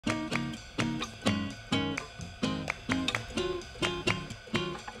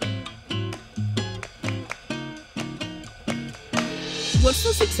What's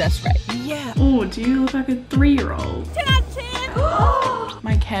the success rate? Yeah. Oh, do you look like a 3-year-old? 10 out of 10.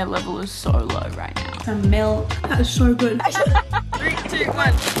 My care level is so low right now. Some milk. That is so good. 3, 2,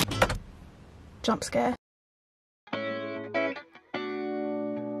 1. Jump scare.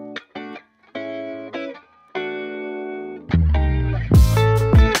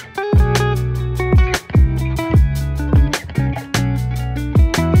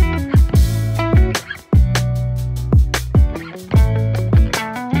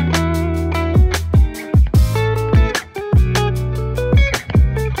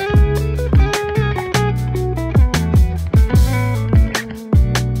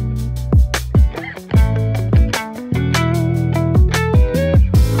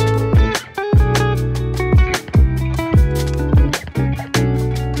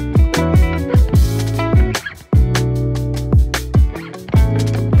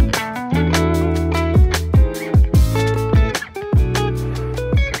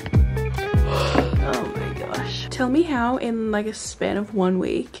 Tell me how in like a span of 1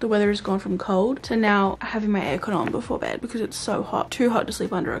 week the weather has gone from cold to now having my aircon on before bed because it's so hot. Too hot to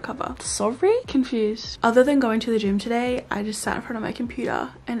sleep under a cover. Sorry? Confused. Other than going to the gym today, I just sat in front of my computer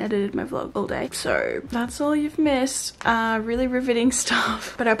and edited my vlog all day. So that's all you've missed. Really riveting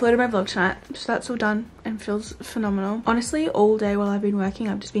stuff. But I uploaded my vlog tonight, so that's all done and feels phenomenal. Honestly, all day while I've been working,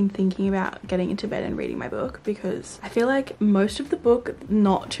 I've just been thinking about getting into bed and reading my book because I feel like most of the book,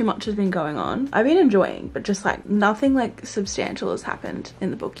 not too much has been going on. I've been enjoying, but just like nothing like substantial has happened in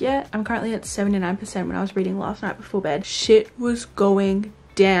the book yet. I'm currently at 79% when I was reading last night before bed. Shit was going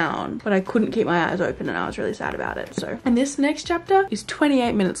down, but I couldn't keep my eyes open and I was really sad about it. So, and this next chapter is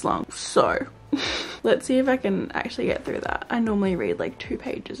 28 minutes long. So let's see if I can actually get through that. I normally read like 2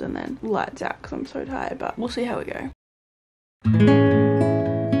 pages and then lights out because I'm so tired, but we'll see how we go.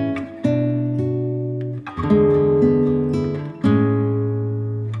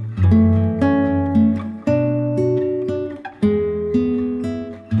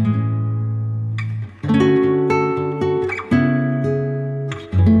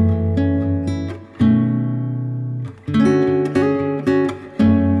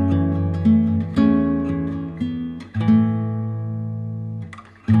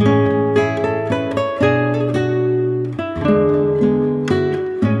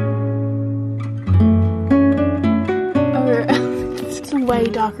 Way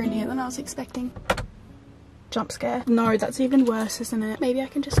darker in here than I was expecting. Jump scare. No, that's even worse, isn't it? Maybe I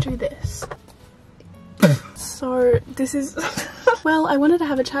can just do this. So this is well, I wanted to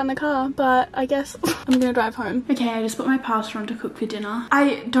have a chat in the car, but I guess I'm gonna drive home. Okay, I just put my pasta on to cook for dinner.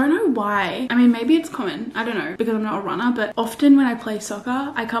 I don't know why. I mean, maybe it's common, I don't know, because I'm not a runner, but often when I play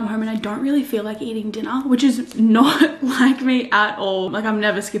soccer, I come home and I don't really feel like eating dinner, which is not like me at all. Like, I'm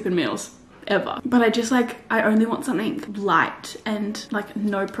never skipping meals. Ever. But I just like, I only want something light and like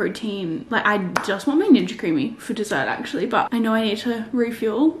no protein. Like, I just want my Ninja Creamy for dessert actually, but I know I need to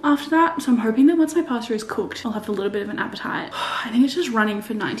refuel after that. So I'm hoping that once my pasta is cooked, I'll have a little bit of an appetite. I think it's just running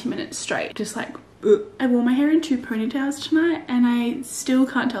for 90 minutes straight. Just like, ugh. I wore my hair in 2 ponytails tonight and I still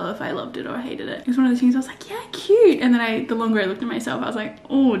can't tell if I loved it or hated it. It was one of those things I was like, yeah, cute. And then the longer I looked at myself, I was like,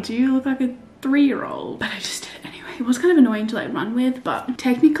 oh, do you look like a 3-year-old? But I just did it anyway. It was kind of annoying to like run with, but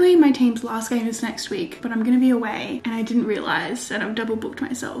technically my team's last game is next week, but I'm gonna be away and I didn't realize that I've double booked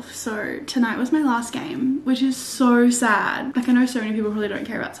myself. So tonight was my last game, which is so sad. Like, I know so many people probably don't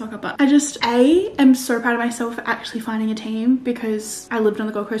care about soccer, but I just am so proud of myself for actually finding a team, because I lived on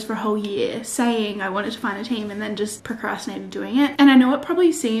the Gold Coast for a whole year saying I wanted to find a team and then just procrastinated doing it. And I know it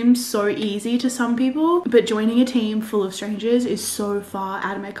probably seems so easy to some people, but joining a team full of strangers is so far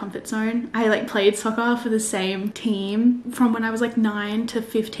out of my comfort zone. I like played soccer for the same team from when I was like 9 to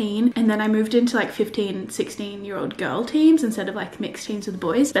 15, and then I moved into like 15, 16-year-old girl teams instead of like mixed teams with the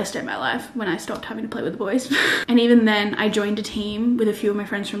boys. Best day of my life when I stopped having to play with the boys. And even then I joined a team with a few of my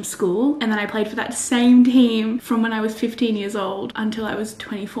friends from school, and then I played for that same team from when I was 15 years old until I was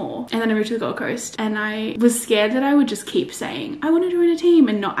 24, and then I moved to the Gold Coast, and I was scared that I would just keep saying I want to join a team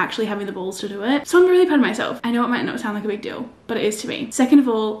and not actually having the balls to do it. So I'm really proud of myself. I know it might not sound like a big deal, but it is to me. Second of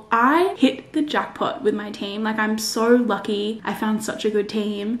all, I hit the jackpot with my team. Like, I'm so lucky I found such a good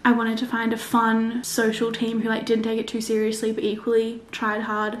team. I wanted to find a fun social team who like didn't take it too seriously but equally tried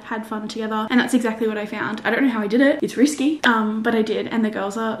hard, had fun together, and that's exactly what I found. I don't know how I did it. It's risky, but I did, and the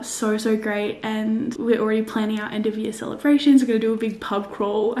girls are so great, and we're already planning our end of year celebrations. We're gonna do a big pub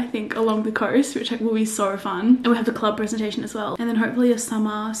crawl, I think, along the coast, which will be so fun, and we have the club presentation as well, and then hopefully a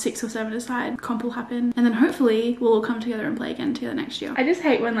summer 6 or 7 aside comp will happen, and then hopefully we'll all come together and play again. end together next year. I just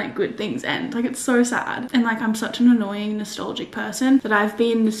hate when like good things end. Like it's so sad. And like I'm such an annoying nostalgic person that I've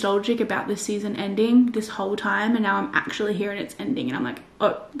been nostalgic about this season ending this whole time, and now I'm actually here and it's ending and I'm like,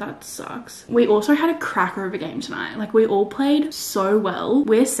 oh, that sucks. We also had a cracker of a game tonight. Like we all played so well.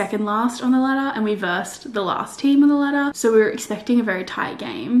 We're second last on the ladder and we versed the last team on the ladder. So we were expecting a very tight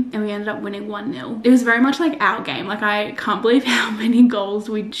game and we ended up winning 1-0. It was very much like our game. Like I can't believe how many goals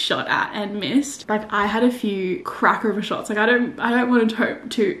we'd shot at and missed. Like I had a few cracker of a shots. Like I don't want to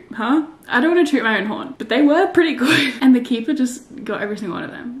toot, huh? I don't want to toot my own horn, but they were pretty good. And the keeper just got every single one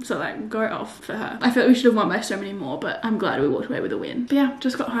of them. So like, go off for her. I feel like we should have won by so many more, but I'm glad we walked away with a win. But yeah,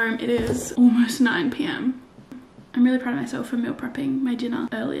 just got home. It is almost 9 p.m. I'm really proud of myself for meal prepping my dinner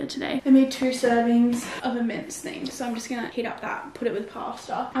earlier today. I made 2 servings of a mince thing, so I'm just gonna heat up that, put it with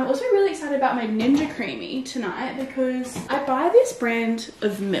pasta. I'm also really excited about my Ninja Creamy tonight because I buy this brand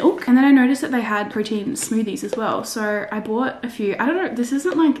of milk and then I noticed that they had protein smoothies as well. So I bought a few. I don't know, this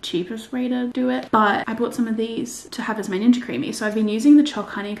isn't like cheapest way to do it, but I bought some of these to have as my Ninja Creamy. So I've been using the Choc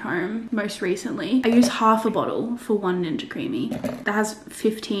Honeycomb most recently. I use half a bottle for 1 Ninja Creamy. That has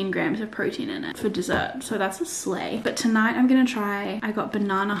 15 grams of protein in it for dessert. So that's a slay. But tonight I'm gonna try, I got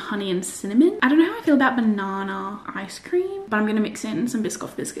banana, honey and cinnamon. I don't know how I feel about banana ice cream, but I'm gonna mix in some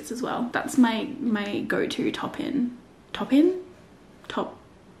Biscoff biscuits as well. That's my go-to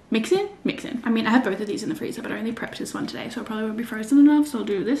mix in. I mean, I have both of these in the freezer, but I only prepped this one today, so it probably won't be frozen enough, so I'll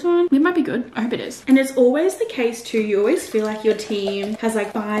do this one. It might be good. I hope it is. And it's always the case too. You always feel like your team has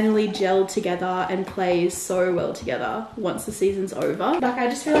like finally gelled together and plays so well together once the season's over. Like, I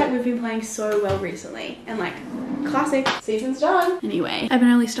just feel like we've been playing so well recently, and like, classic, season's done. Anyway, I have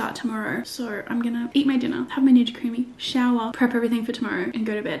an early start tomorrow, so I'm gonna eat my dinner, have my Ninja Creamy, shower, prep everything for tomorrow, and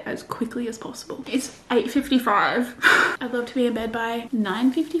go to bed as quickly as possible. It's 8:55. I'd love to be in bed by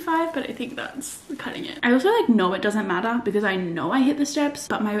 9:55. But I think that's cutting it. I also like know it doesn't matter because I know I hit the steps,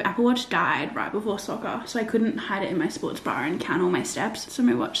 but my Apple Watch died right before soccer, so I couldn't hide it in my sports bar and count all my steps. So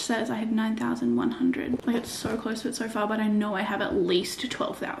my watch says I have 9,100. Like, it's so close to it so far, but I know I have at least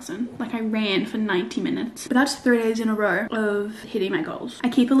 12,000. Like, I ran for 90 minutes. But that's 3 days in a row of hitting my goals. I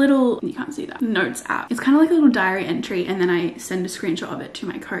keep a little, you can't see that, notes app. It's kind of like a little diary entry, and then I send a screenshot of it to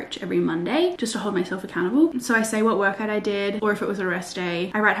my coach every Monday just to hold myself accountable. So I say what workout I did, or if it was a rest day,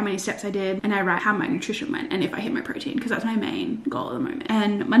 I write how many steps I did, and I write how my nutrition went and if I hit my protein, because that's my main goal at the moment.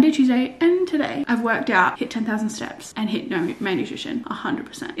 And Monday, Tuesday, and today I've worked out, hit 10,000 steps and hit my nutrition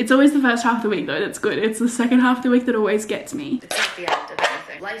 100%. It's always the first half of the week though that's good. It's the second half of the week that always gets me. It's not the end of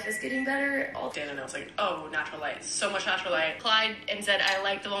anything. Life is getting better. All day and I was like, oh, natural light, so much natural light. Applied and said I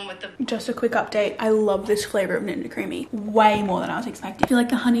like the one with the... Just a quick update. I love this flavor of Ninja Creamy way more than I was expecting. I feel like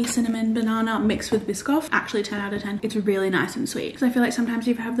the honey, cinnamon, banana mixed with Biscoff, actually 10 out of 10. It's really nice and sweet. Because I feel like sometimes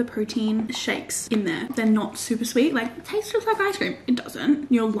if you have the protein shakes in there, they're not super sweet. Like, it tastes just like ice cream. It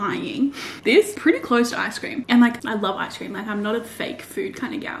doesn't. You're lying. This, pretty close to ice cream. And like, I love ice cream. Like, I'm not a fake food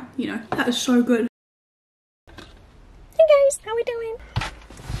kind of gal, you know? That is so good. Hey guys, how we doing?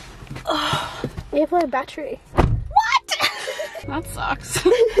 Oh, we have low battery. What? That sucks.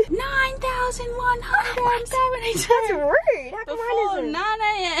 9,172. That's rude. How come mine isn't? 9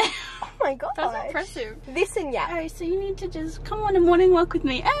 a.m. Oh my god. That's impressive. This and yeah. Alright, so you need to just come on a morning walk with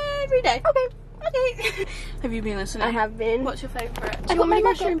me every day. Okay. Okay. Have you been listening? I have been. What's your favourite? I got my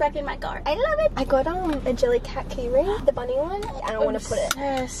mushroom back in my car. I love it. I got a jelly cat keyring, the bunny one. I don't want to put it.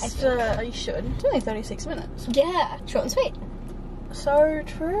 Yes, you should. It's only 36 minutes. Yeah, short and sweet. So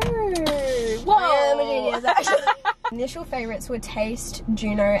true. Whoa. I am a genius, actually. Initial favourites were Taste,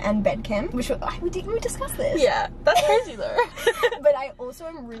 Juno, and Bedcam, which were, we discussed this. Yeah, that's crazy though. But I also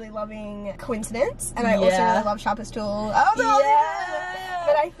am really loving Coincidence, and I also really love Sharpest Tool. Oh, yeah.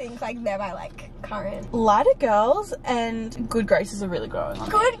 But I think like they're my like current. Lighter Girls and Good Graces are really growing on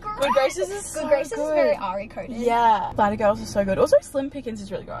me. Good Graces is so Good Graces is very Ari coded. Yeah. Lighter Girls are so good. Also Slim Pickens is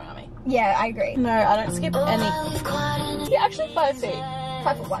really growing on me. Yeah, I agree. No, I don't skip any. You're actually 5 feet.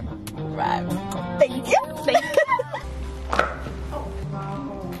 5'1". Right. Thank you. Thank you. Oh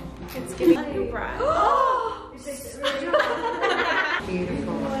wow. It's giving you bright.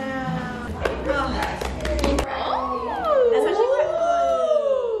 Beautiful.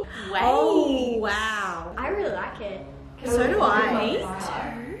 Wow. Oh, wow. I really like it. So do I. Me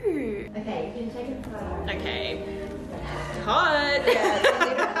too. Okay, you can take it further. Okay. Hot.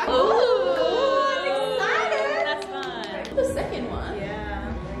 Ooh, I'm excited. That's fun. The second one.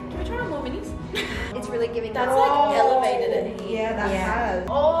 Yeah. Can we try on more minis? It's really giving. That's like elevated it. Yeah, that has.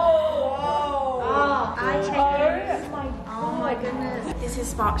 Oh, I changed. Oh my goodness. This has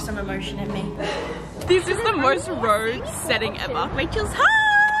sparked some emotion in me. This is the most road setting ever. Rachel's home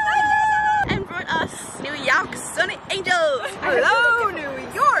and brought us new yacht. York, Sunny Angels. Hello, New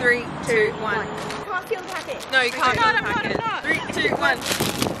York. 3, 2, 1. Can't feel the packet. No, you can't. I'm not. 3, 2, 1.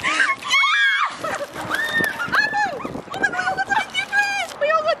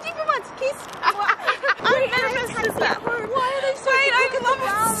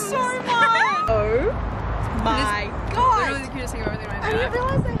 My God! Literally the cutest thing I've ever seen in my life. I didn't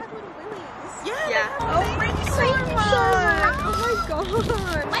realize they had little willies. Yeah. Oh, thank you so much. Oh my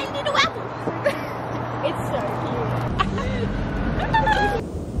God. My little apple. It's so cute.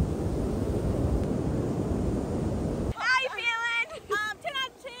 How you feeling? 10 out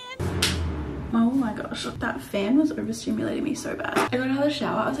of 10. Oh my gosh, that fan was overstimulating me so bad. I got out of the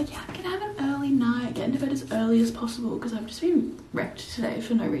shower. I was like, yeah, I'm gonna have an early night, get into bed as early as possible because I've just been wrecked today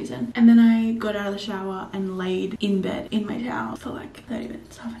for no reason. And then I got out of the shower and laid in bed in my towel for like 30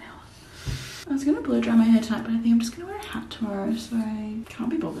 minutes, half an hour. I was gonna blow dry my hair tonight, but I think I'm just gonna wear a hat tomorrow, so I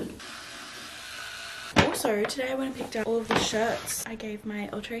can't be bothered. Also, today I went and picked up all of the shirts I gave my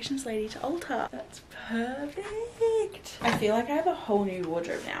alterations lady to alter. That's perfect. I feel like I have a whole new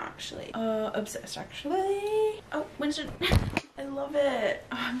wardrobe now, actually. Obsessed, actually. Oh, Winston. I love it.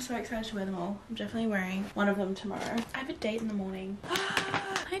 Oh, I'm so excited to wear them all. I'm definitely wearing one of them tomorrow. I have a date in the morning.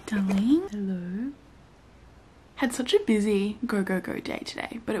 Hi, darling. Hello. Had such a busy go day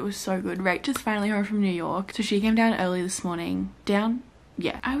today, but it was so good. Rach is finally home from New York, so she came down early this morning. Down?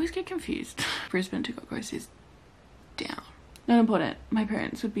 Yeah, I always get confused. Brisbane to Gold Coast is down. Not important. My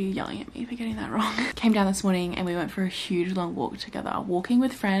parents would be yelling at me for getting that wrong. Came down this morning and we went for a huge long walk together. Walking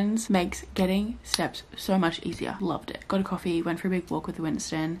with friends makes getting steps so much easier. Loved it. Got a coffee, went for a big walk with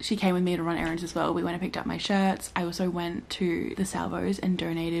Winston. She came with me to run errands as well. We went and picked up my shirts. I also went to the Salvos and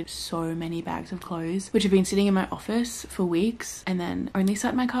donated so many bags of clothes, which have been sitting in my office for weeks and then only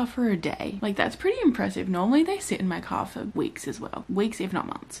sat in my car for a day. Like, that's pretty impressive. Normally they sit in my car for weeks as well. Weeks, if not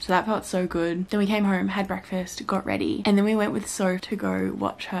months. So that felt so good. Then we came home, had breakfast, got ready, and then we went with Soph to go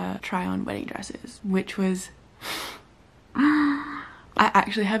watch her try on wedding dresses, which was I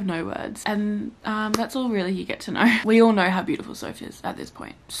actually have no words, and that's all really you get to know. We all know how beautiful Soph is at this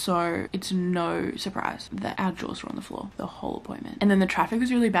point, so it's no surprise that our jaws were on the floor the whole appointment. And then the traffic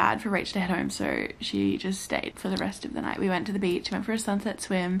was really bad for Rach to head home, so she just stayed for the rest of the night. We went to the beach, went for a sunset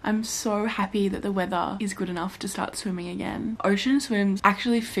swim. I'm so happy that the weather is good enough to start swimming again. Ocean swims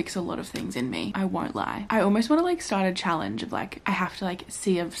actually fix a lot of things in me, I won't lie. I almost want to like start a challenge of like, I have to like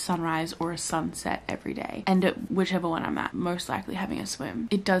see a sunrise or a sunset every day, and at whichever one I'm at, most likely having a swim.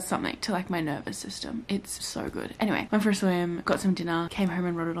 It does something to like my nervous system. It's so good. Anyway, went for a swim, got some dinner, came home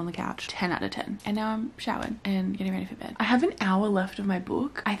and rotted on the couch. 10 out of 10. And now I'm showered and getting ready for bed. I have an hour left of my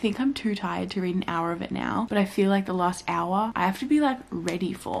book. I think I'm too tired to read an hour of it now, but I feel like the last hour I have to be like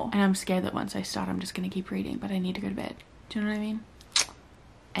ready for, and I'm scared that once I start I'm just gonna keep reading, but I need to go to bed. Do you know what I mean?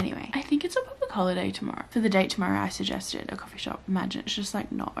 Anyway, I think it's a public holiday tomorrow. For the date tomorrow, I suggested a coffee shop. Imagine it's just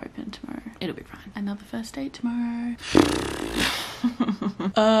like not open tomorrow. It'll be fine. Another first date tomorrow.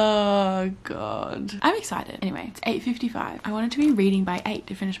 Oh God. I'm excited. Anyway, it's 8:55. I wanted to be reading by 8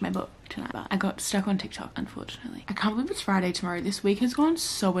 to finish my book tonight, but I got stuck on TikTok, unfortunately. I can't believe it's Friday tomorrow. This week has gone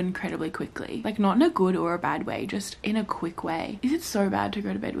so incredibly quickly. Like, not in a good or a bad way, just in a quick way. Is it so bad to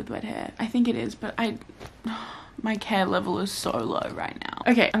go to bed with wet hair? I think it is, but my care level is so low right now.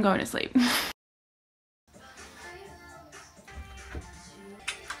 Okay, I'm going to sleep.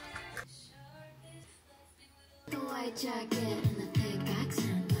 The white jacket and the thick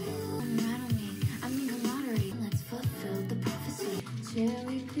accent. Come around with me. I'm in the lottery. Let's fulfill the prophecy. I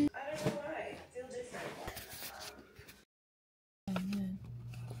don't know why. Feel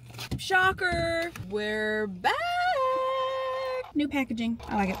different. Shocker! We're back! New packaging.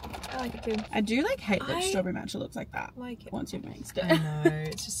 I like it. I like it too. I do like hate that strawberry matcha looks like that. Like it. Once you've mixed it. I know.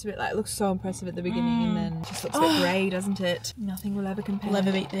 It's just a bit like, it looks so impressive at the beginning and then it just looks a bit grey, doesn't it? Nothing will ever compare. We'll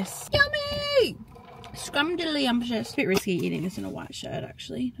ever beat this. Yummy! Scrumdiddlyumptious. A bit risky eating this in a white shirt,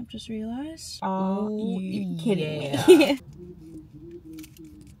 actually. I've just realised. Oh, you kidding yeah. me?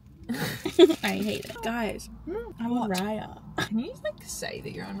 I hate it. Guys, I'm on Raya. Can you like say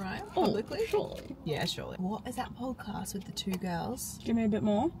that you're on Raya publicly? Oh, surely. Yeah, surely. What is that podcast with the two girls? Give me a bit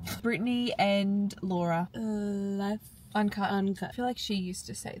more. Brittany and Laura. Life Uncut. Uncut. I feel like she used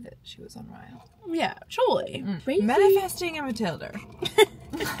to say that she was on Raya. Yeah, surely. Crazy. Manifesting a Matilda.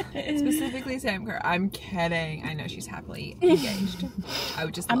 Specifically Sam Kerr. I'm kidding. I know she's happily engaged. I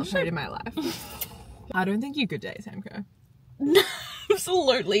would just love her in my life. I don't think you could date Sam Kerr. I'm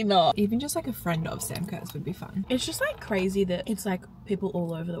Absolutely not. Even just like a friend of Sam Kurt's would be fun. It's just like crazy that it's like people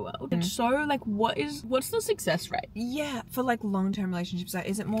all over the world. It's so like, what's the success rate? Yeah, for like long-term relationships, like,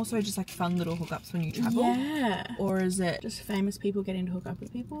 is it more so just like fun little hookups when you travel? Yeah. Or is it Just famous people getting to hook up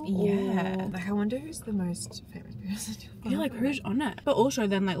with people? yeah? Or... Like, I wonder who's the most famous person. Yeah, like who's on it? But also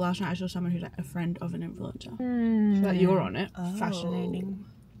then like last night I saw someone who's like a friend of an influencer. So like you're on it. Fascinating.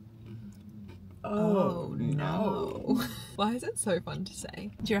 Oh no. Why is it so fun to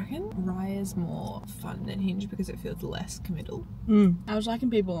say? Do you reckon Raya's more fun than Hinge because it feels less committal? I was liking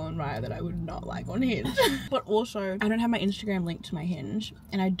people on Raya that I would not like on Hinge. But also, I don't have my Instagram linked to my Hinge,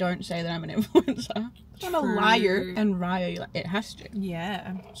 and I don't say that I'm an influencer. I'm a liar. And Raya, like, it has to.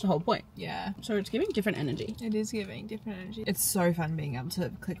 Yeah. That's the whole point. Yeah. So it's giving different energy. It is giving different energy. It's so fun being able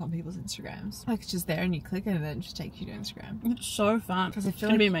to click on people's Instagrams. Like, it's just there and you click it and then it just takes you to Instagram. It's so fun. Because I feel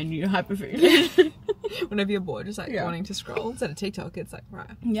gonna like be my new hyperfood. whenever you're bored, just like wanting to scroll instead of TikTok, it's like, right.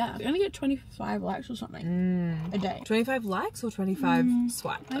 Yeah. You only get 25 likes or something a day. 25 likes or 25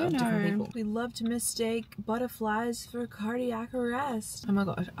 swipes I don't of different know. people. We love to mistake butterflies for cardiac arrest. Oh my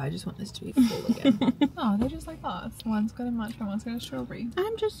gosh, I just want this to be full again. Oh, they're just like us. One's got a munchkin, one's got a strawberry.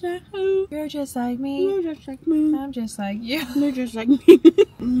 I'm just like you. You're just like me. You're just like me. I'm just like you. You're just like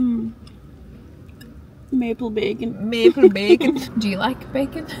me. Maple bacon. Maple bacon. Do you like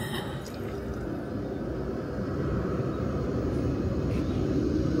bacon?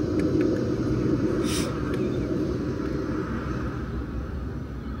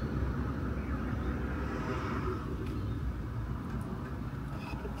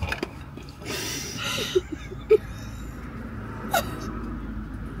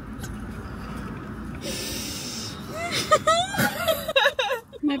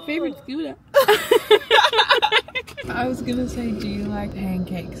 My favorite scooter. I was gonna say, do you like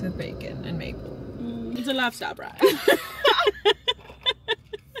pancakes with bacon and maple? It's a lifestyle, right?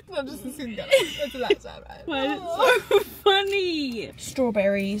 Not just a scooter. It's a lifestyle, right? Why is it so funny?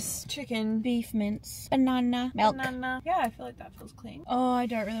 Strawberries, Chicken. beef mince, banana, milk. Banana. Yeah, I feel like that feels clean. Oh, I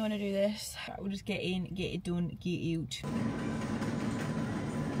don't really want to do this. Right, we'll just get in, get it done, get out.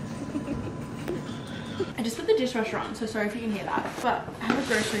 I just put the dishwasher on, so sorry if you can hear that. But I have a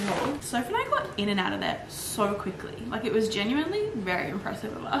grocery haul. Soph and I got in and out of there so quickly. Like, it was genuinely very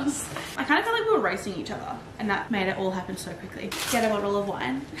impressive of us. I kind of felt like we were racing each other, and that made it all happen so quickly. Get a bottle of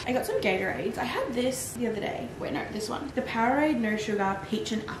wine. I got some Gatorades. I had this the other day. Wait, no, this one. The Powerade No Sugar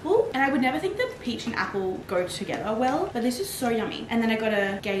Peach and Apple. And I would never think that peach and apple go together well, but this is so yummy. And then I got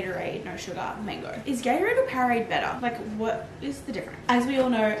a Gatorade No Sugar Mango. Is Gatorade or Powerade better? Like, what is the difference? As we all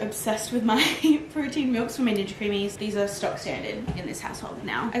know, obsessed with my protein milks for my Ninja Creamies. These are stock standard in this household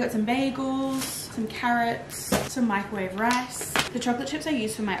now. I got some bagels, some carrots, some microwave rice. The chocolate chips I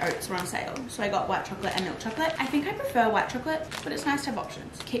used for my oats were on sale, so I got white chocolate and milk chocolate. I think I prefer white chocolate, but it's nice to have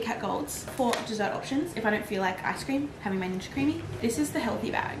options. Kit Kat Golds for dessert options if I don't feel like ice cream, having my Ninja Creamy. This is the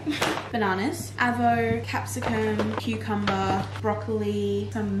healthy bag. Bananas, avo, capsicum, cucumber, broccoli,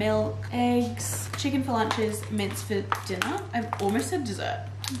 some milk, eggs, chicken for lunches, mince for dinner. I've almost said dessert.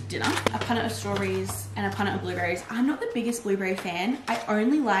 Dinner, a punnet of strawberries and a punnet of blueberries. I'm not the biggest blueberry fan. I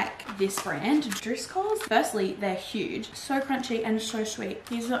only like this brand, Driscoll's. Firstly, they're huge, so crunchy and so sweet.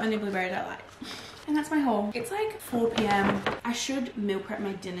 These are the only blueberries I like. And that's my haul. It's like 4 p.m. I should meal prep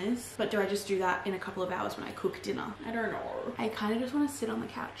my dinners, but do I just do that in a couple of hours when I cook dinner? I don't know. I kind of just want to sit on the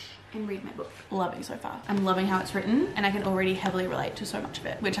couch and read my book. Loving so far. I'm loving how it's written, and I can already heavily relate to so much of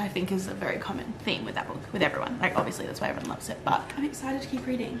it, which I think is a very common theme with that book, with everyone. Like, obviously that's why everyone loves it, but I'm excited to keep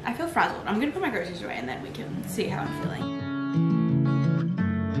reading. I feel frazzled. I'm gonna put my groceries away and then we can see how I'm feeling.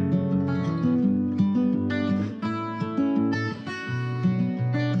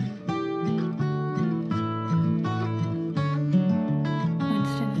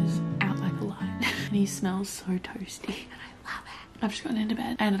 He smells so toasty and I love it. I've just gotten into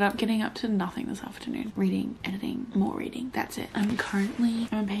bed. I ended up getting up to nothing this afternoon. Reading, editing, more reading. That's it. I'm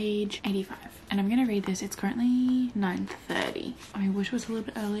on page 85 and I'm gonna read this. It's currently 9:30. I wish it was a little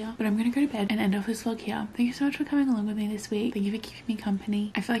bit earlier, but I'm gonna go to bed and end off this vlog here. Thank you so much for coming along with me this week. Thank you for keeping me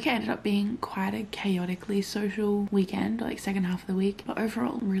company. I feel like it ended up being quite a chaotically social weekend, like second half of the week, but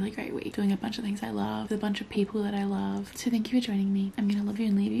overall, really great week. Doing a bunch of things I love, with a bunch of people that I love. So thank you for joining me. I'm gonna love you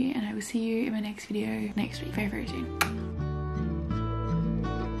and leave you, and I will see you in my next video next week, very, very soon.